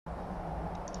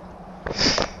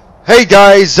Hey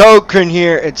guys, Xel'crin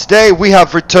here, and today we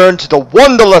have returned to the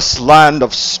wonderless land of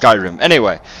Skyrim.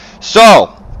 Anyway,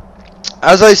 so,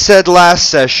 as I said last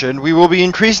session, we will be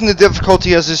increasing the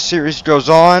difficulty as this series goes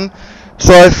on,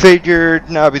 so I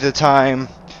figured now would be the time,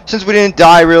 since we didn't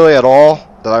die really at all,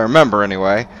 that I remember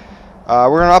anyway, we're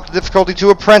going to up the difficulty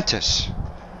to Apprentice.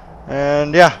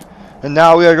 And yeah, and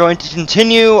now we are going to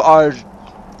continue our,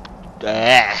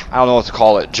 I don't know what to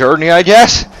call it, journey I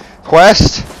guess?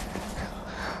 Quest?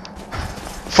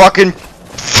 Fucking,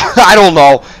 I don't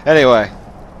know. Anyway,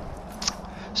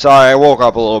 sorry, I woke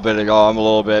up a little bit ago. I'm a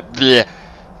little bit bleh.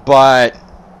 But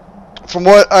from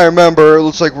what I remember, it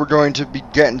looks like we're going to be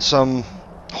getting some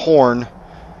horn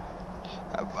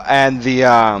and the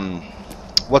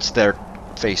what's their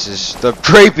faces? The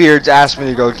Greybeards asked me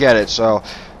to go get it. So,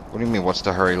 what do you mean? What's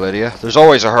the hurry, Lydia? There's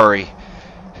always a hurry.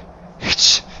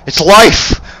 It's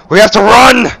life. We have to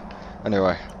run.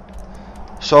 Anyway,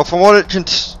 so from what it can.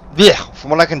 Yeah,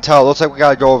 from what I can tell, it looks like we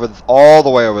gotta go over all the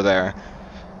way over there.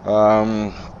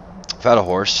 I've had a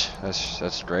horse.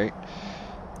 That's great.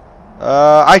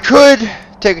 I could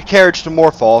take a carriage to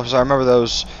Morefall because I remember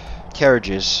those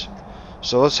carriages.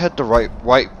 So let's head to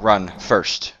Whiterun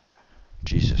first.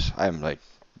 Jesus, I am like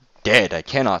dead. I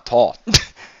cannot talk.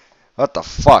 What the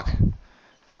fuck?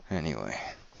 Anyway,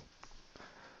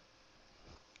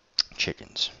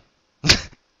 chickens.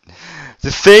 The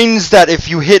things that if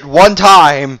you hit one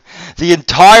time, the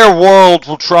entire world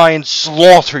will try and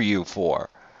slaughter you for.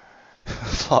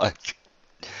 Fuck.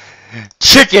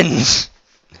 Chickens!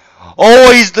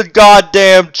 Always the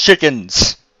goddamn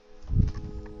chickens!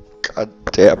 God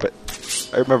damn it.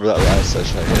 I remember that last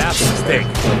session. That's a mistake.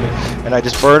 And I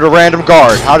just burned a random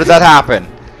guard. How did that happen?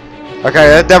 Okay,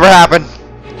 that never happened.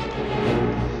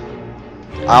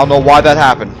 I don't know why that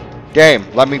happened. Game,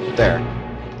 let me there.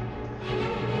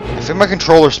 I think my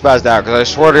controller spazzed out because I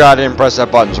swear to God I didn't press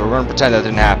that button, so we're going to pretend that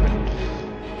didn't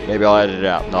happen. Maybe I'll edit it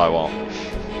out. No, I won't.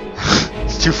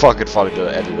 It's too fucking funny to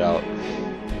edit out.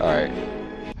 Alright.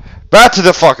 Back to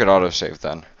the fucking autosave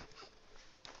then.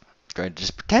 Going to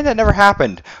just pretend that never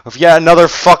happened with yet another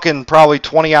fucking probably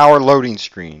 20-hour loading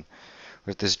screen.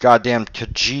 With this goddamn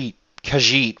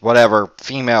Khajiit, whatever,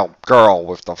 female girl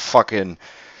with the fucking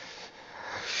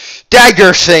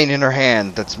dagger thing in her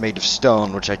hand that's made of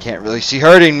stone, which I can't really see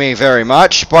hurting me very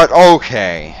much, but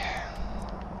okay.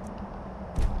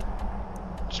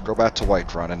 Let's go back to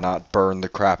Whiterun and not burn the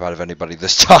crap out of anybody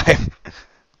this time.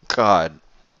 God.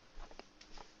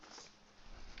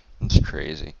 That's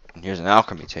crazy. And here's an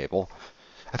alchemy table.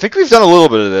 I think we've done a little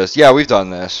bit of this. Yeah, we've done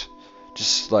this.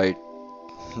 Just like,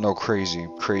 no crazy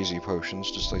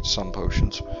potions, just like some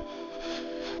potions.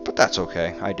 But that's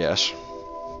okay, I guess.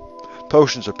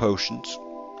 Potions are potions.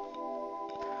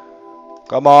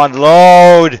 Come on,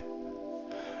 load!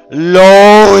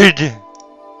 Load!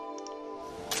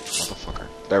 Motherfucker.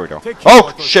 There we go.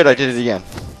 Oh, shit, I did it again.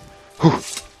 Whew.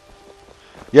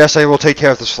 Yes, I will take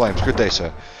care of this flames. Good day,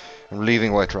 sir. I'm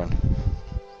leaving Whiterun.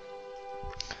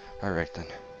 Alright, then.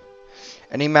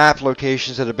 Any map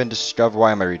locations that have been discovered?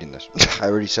 Why am I reading this? I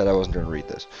already said I wasn't going to read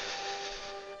this.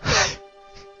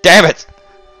 Damn it!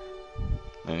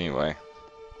 Anyway.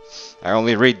 I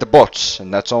only read the books,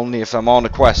 and that's only if I'm on a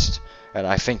quest, and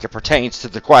I think it pertains to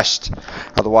the quest.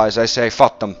 Otherwise, I say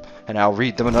fuck them, and I'll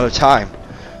read them another time.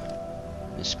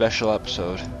 A special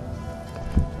episode.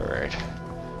 Alright.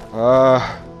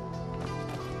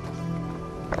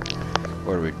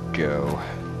 Where do we go?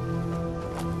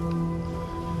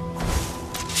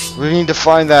 We need to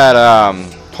find that,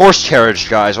 horse carriage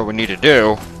guy is what we need to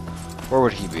do. Where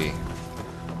would he be?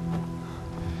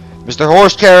 Mr.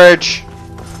 Horse Carriage!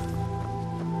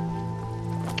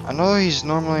 I know he's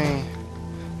normally...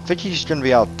 I think he's gonna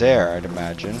be out there, I'd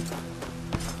imagine.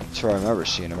 That's where I remember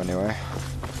seeing him anyway.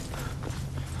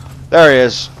 There he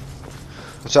is.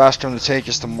 Let's ask him to take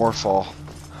us to Morefall,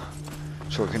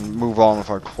 so we can move on with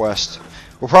our quest.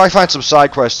 We'll probably find some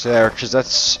side quests there, because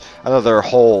that's another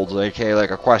hold, aka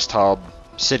like a quest hub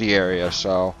city area,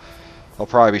 so there'll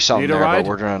probably be something there, but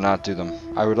we're gonna not do them.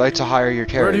 I would like to hire your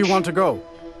carriage. Where do you want to go?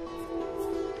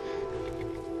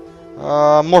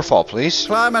 Morefall, please.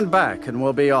 Climb and back, and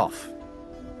we'll be off.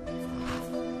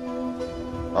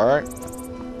 Alright.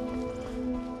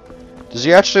 Does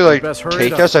he actually, like,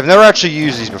 take us? I've never actually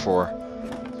used these before.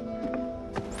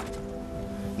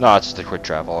 No, it's the quick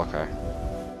travel, okay.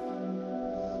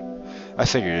 I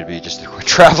figured it'd be just the quick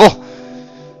travel.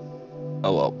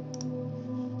 Oh well.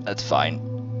 That's fine.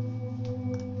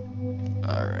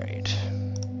 Alright.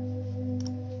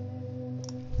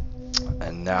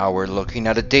 And now we're looking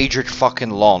at a Daedric fucking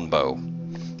longbow.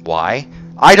 Why?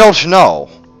 I don't know.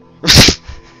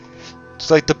 It's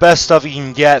like the best stuff you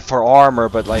can get for armor,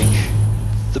 but like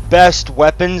the best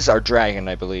weapons are dragon,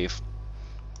 I believe.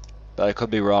 But I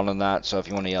could be wrong on that, so if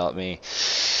you want to yell at me,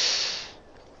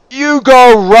 you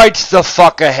go right the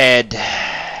fuck ahead.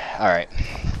 Alright.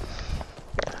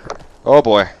 Oh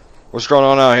boy. What's going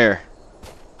on out here?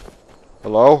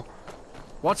 Hello?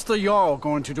 What's the Jarl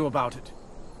going to do about it?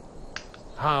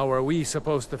 How are we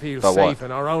supposed to feel About safe what?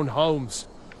 in our own homes?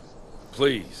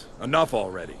 Please, enough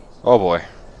already. Oh boy.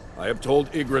 I have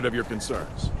told Ygritte of your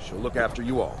concerns. She'll look after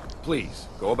you all. Please,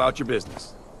 go about your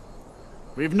business.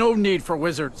 We've no need for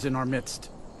wizards in our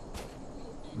midst.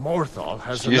 Morthal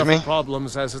has Excuse enough me?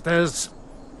 problems as it is.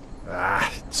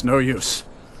 Ah, it's no use.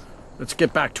 Let's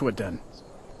get back to it then.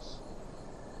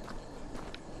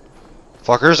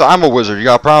 Fuckers, I'm a wizard. You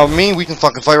got a problem with me? We can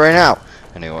fucking fight right now.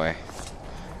 Anyway.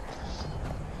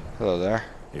 Hello there.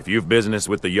 If you've business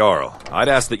with the Jarl, I'd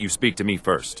ask that you speak to me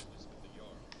first.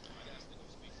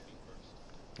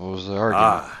 What was the argument?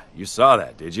 Ah, you saw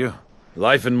that, did you?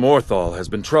 Life in Morthal has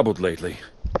been troubled lately.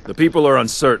 The people are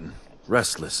uncertain,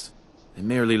 restless. They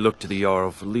merely look to the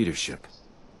Jarl for leadership.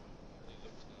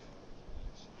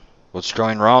 What's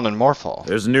going wrong in Morthal?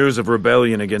 There's news of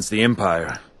rebellion against the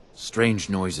Empire. Strange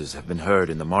noises have been heard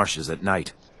in the marshes at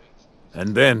night.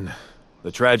 And then,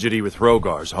 the tragedy with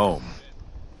Hrogar's home.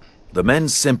 The men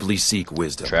simply seek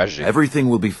wisdom. Tragedy. Everything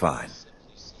will be fine.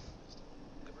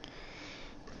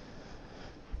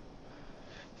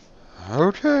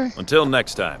 Okay. Until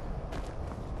next time.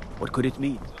 What could it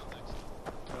mean?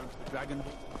 I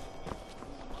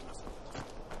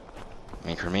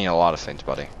mean, could mean a lot of things,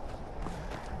 buddy.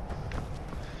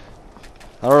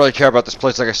 I don't really care about this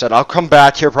place, like I said. I'll come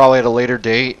back here probably at a later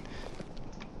date.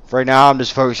 Right now, I'm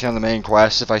just focusing on the main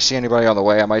quest. If I see anybody on the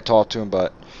way, I might talk to him,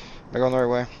 but... Am I going the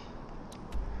right way?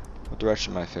 What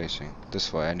direction am I facing?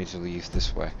 This way. I need to leave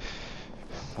this way.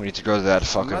 We need to go to that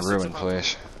fucking ruin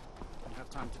place.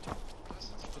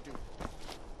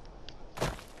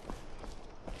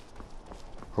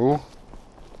 Who?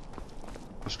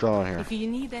 What's going on here? If you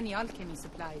need any alchemy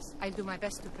supplies, I'll do my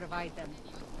best to provide them,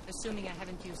 assuming I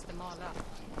haven't used them all up.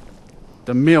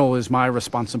 The mill is my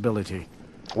responsibility.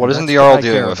 What isn't That's the what Jarl I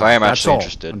dealing care with? about. I am That's actually all.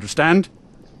 interested. Understand?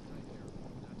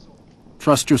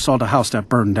 Trust you saw the house that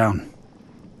burned down.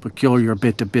 Peculiar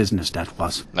bit of business that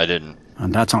was. I didn't.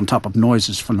 And that's on top of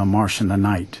noises from the marsh in the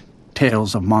night.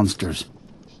 Tales of monsters.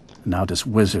 And now this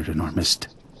wizard in our midst.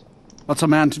 What's a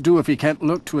man to do if he can't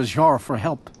look to his Jarl for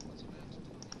help?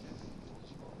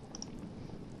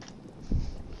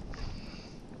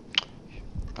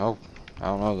 Oh, I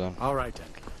don't know then. All right then.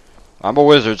 I'm a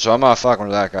wizard, so I'm not fucking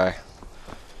with that guy.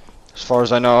 As far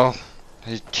as I know,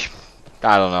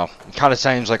 I don't know. It kind of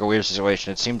seems like a weird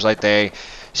situation. It seems like they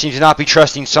seem to not be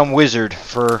trusting some wizard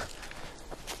for,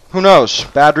 who knows,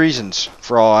 bad reasons,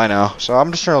 for all I know. So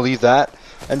I'm just trying to leave that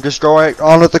and just go right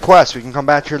on with the quest. We can come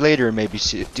back here later and maybe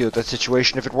deal with that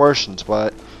situation if it worsens,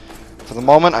 but for the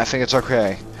moment, I think it's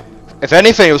okay. If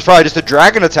anything, it was probably just a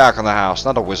dragon attack on the house,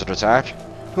 not a wizard attack.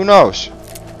 Who knows?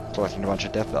 Collecting a bunch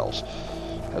of death bells.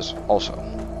 As also,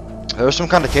 there's some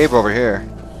kind of cave over here.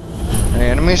 Any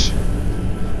enemies?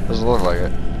 Doesn't look like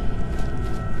it.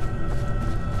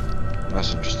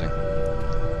 That's interesting.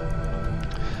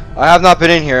 I have not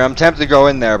been in here. I'm tempted to go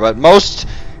in there, but most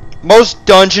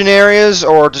dungeon areas,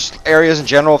 or just areas in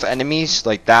general of enemies,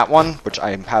 like that one, which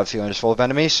I have a feeling is full of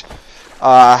enemies,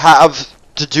 have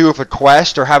to do with a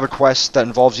quest, or have a quest that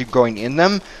involves you going in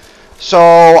them. So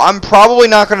I'm probably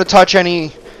not going to touch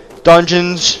any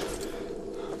dungeons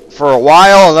for a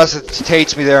while unless it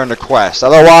takes me there in the quest.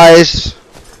 Otherwise,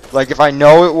 like if I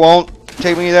know it won't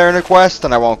take me there in the quest,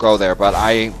 then I won't go there. But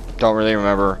I don't really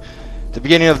remember the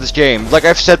beginning of this game. Like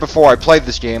I've said before, I played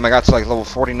this game. I got to like level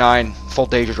 49, full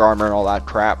Daedric armor and all that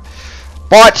crap.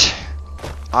 But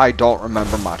I don't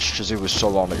remember much because it was so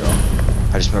long ago.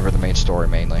 I just remember the main story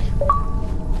mainly.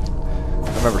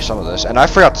 I remember some of this, and I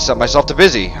forgot to set myself to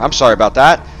busy. I'm sorry about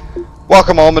that.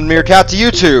 Welcome, Almond Meerkat, to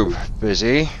YouTube.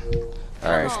 Busy.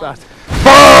 Alright.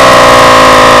 Burn!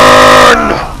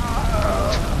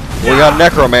 We got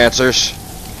necromancers.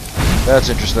 That's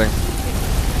interesting.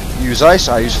 You use ice?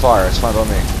 I use fire. It's fine by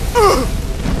me.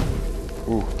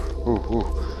 Ooh.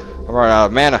 I'm running out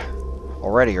of mana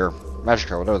already, or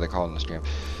magica, whatever they call it in this game.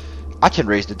 I can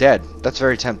raise the dead. That's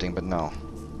very tempting, but no.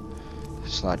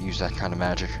 Let's not use that kind of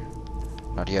magic.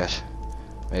 Not yet.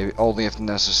 Maybe only if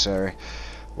necessary.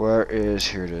 Where is...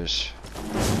 Here it is.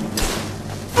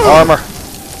 Armor!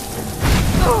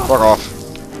 Fuck off.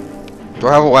 Do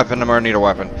I have a weapon? I'm gonna need a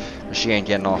weapon. She ain't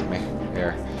getting off me.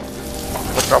 Here.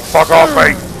 Get the fuck off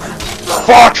me!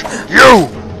 Fuck you!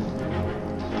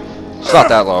 It's not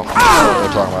that low. That's what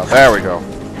we're talking about. There we go.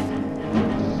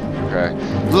 Okay.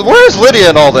 Where is Lydia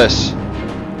in all this?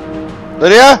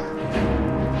 Lydia?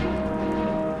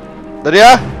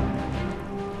 Lydia?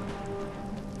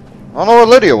 I don't know where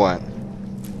Lydia went.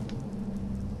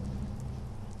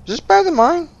 Is this better than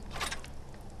mine?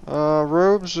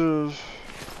 Robes of...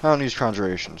 I don't use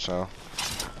conjuration, so...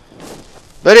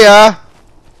 Lydia!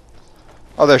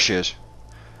 Oh, there she is.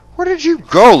 Where did you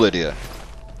go, Lydia?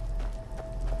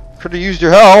 Could have used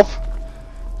your help.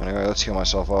 Anyway, let's heal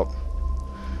myself up.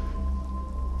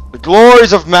 The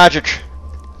glories of magic.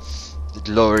 The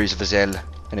glories of Xel.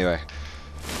 Anyway.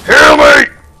 Heal me!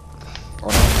 Oh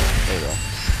no, there you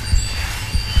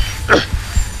go.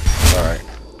 Alright,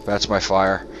 that's my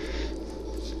fire.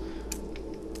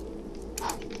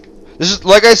 This is,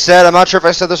 like I said, I'm not sure if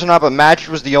I said this or not, but magic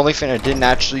was the only thing I didn't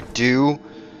actually do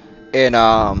in,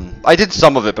 I did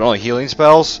some of it, but only healing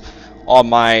spells on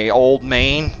my old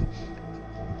main,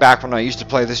 back when I used to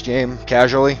play this game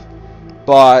casually.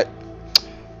 But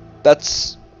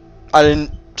that's,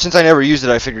 since I never used it,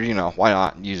 I figured, you know, why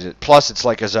not use it. Plus, it's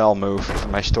like a Xel move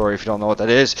from my story. If you don't know what that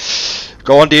is,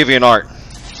 go on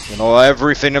DeviantArt. You know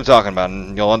everything I'm talking about,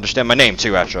 and you'll understand my name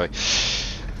too, actually.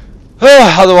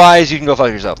 Otherwise, you can go fuck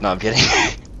yourself. No, I'm kidding.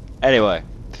 Anyway,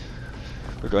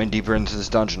 we're going deeper into this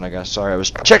dungeon, I guess. Sorry, I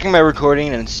was checking my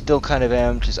recording, and still kind of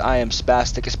am, because I am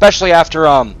spastic. Especially after,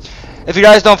 if you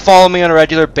guys don't follow me on a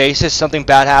regular basis, something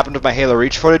bad happened with my Halo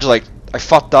Reach footage. Like, I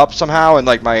fucked up somehow, and,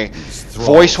 like, my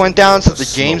voice went down to the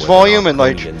game's volume, and,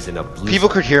 like, people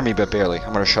could hear me, but barely.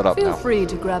 I'm gonna shut up now. Feel free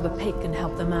to grab a pick and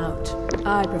help them out.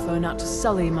 I prefer not to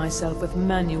sully myself with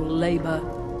manual labor.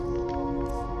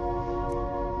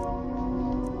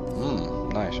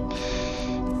 Nice.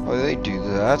 While they do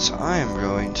that, I am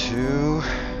going to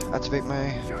activate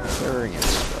my Clarion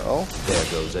spell. There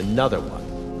goes another one.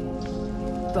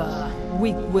 Bah,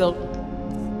 weak will.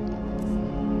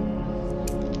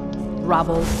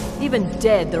 Rabble. Even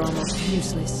dead, they're almost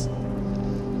useless.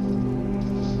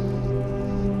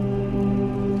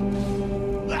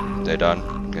 They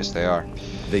done? Guess they are.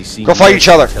 They seem Go fight each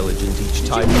other. Intelligent each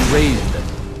time you raise them,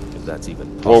 if that's even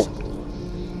possible. Whoa.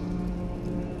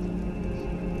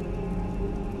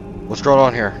 What's going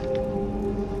on here?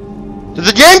 Did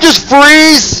the game just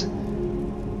freeze?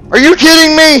 Are you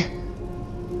kidding me?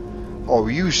 Oh,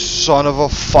 you son of a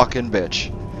fucking bitch.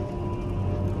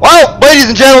 Well, ladies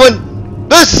and gentlemen,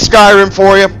 this is Skyrim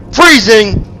for you.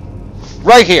 Freezing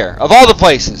right here, of all the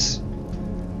places.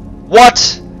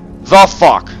 What the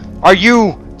fuck? Are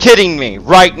you kidding me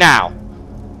right now?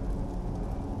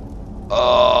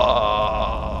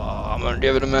 I'm gonna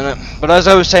give it a minute. But as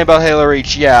I was saying about Halo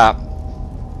Reach, yeah.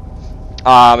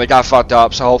 It got fucked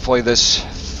up, so hopefully this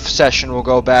session will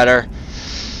go better.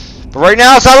 But right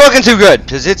now, it's not looking too good,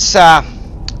 because it's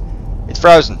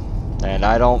frozen. And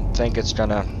I don't think it's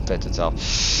gonna fix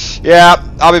itself. Yeah,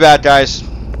 I'll be back, guys.